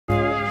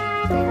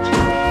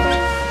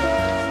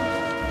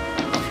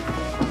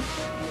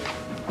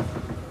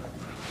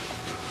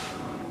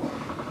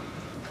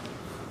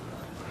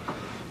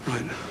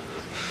Right.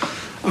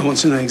 I want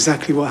to know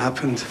exactly what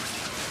happened.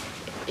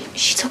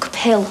 She took a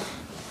pill.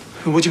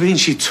 What do you mean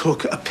she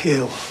took a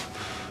pill?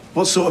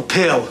 What sort of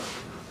pill?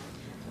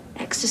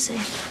 Ecstasy.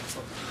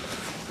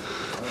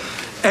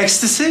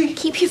 Ecstasy?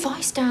 Keep your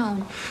voice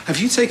down. Have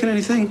you taken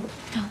anything?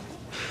 No.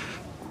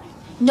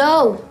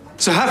 No!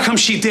 So how come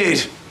she did?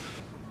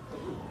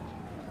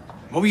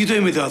 What were you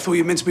doing with her? I thought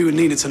you were meant to be with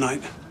Nina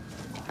tonight.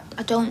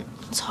 I don't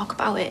talk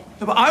about it.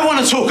 No, but I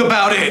want to talk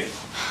about it!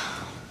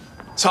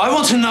 So I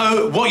want to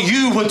know what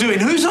you were doing.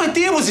 Whose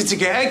idea was it to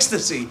get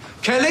ecstasy?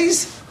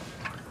 Kelly's?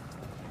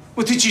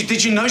 Well,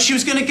 did you know she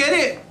was going to get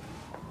it?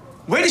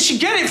 Where did she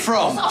get it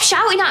from? Stop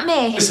shouting at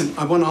me! Listen,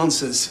 I want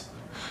answers.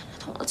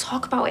 I don't want to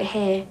talk about it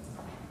here.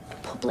 In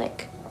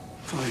public.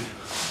 Fine.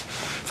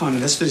 Fine,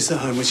 let's do this at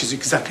home, which is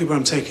exactly where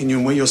I'm taking you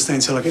and where you're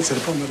staying till I get to the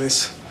bottom of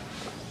this.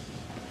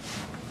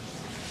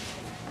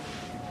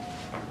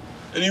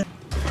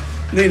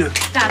 Nina.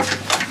 Dad,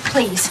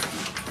 please.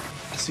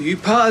 So you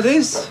part of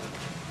this?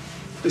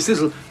 This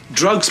little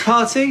drugs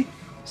party?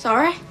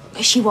 Sorry?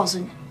 She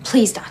wasn't.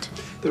 Please, Dad.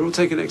 They're all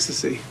taking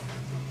ecstasy.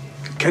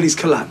 Kelly's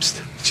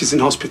collapsed. She's in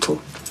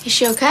hospital. Is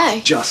she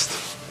okay?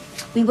 Just.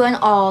 We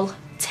weren't all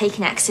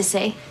taking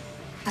ecstasy.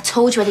 I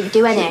told you I didn't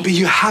do any. But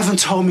you haven't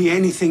told me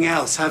anything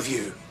else, have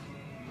you?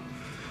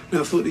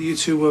 No, I thought that you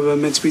two were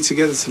meant to be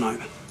together tonight.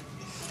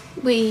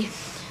 You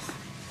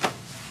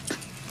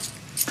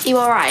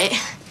all right?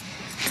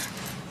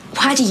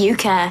 Why do you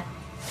care?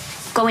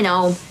 Going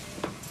home.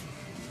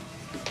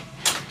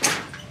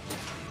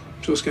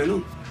 So what's going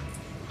on?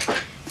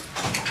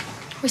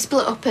 We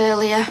split up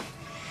earlier.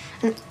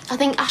 And I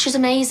think Asha's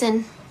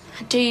amazing.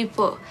 I do,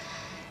 but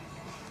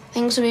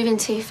things are moving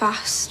too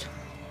fast.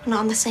 We're not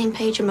on the same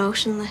page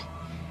emotionally.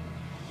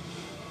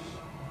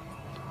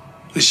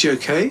 Is she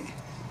okay?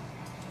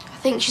 I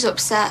think she's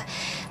upset.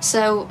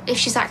 So if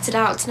she's acted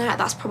out tonight,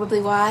 that's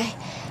probably why.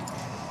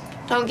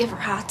 Don't give her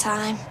a hard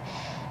time.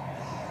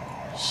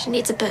 She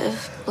needs a bit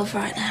of love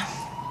right now.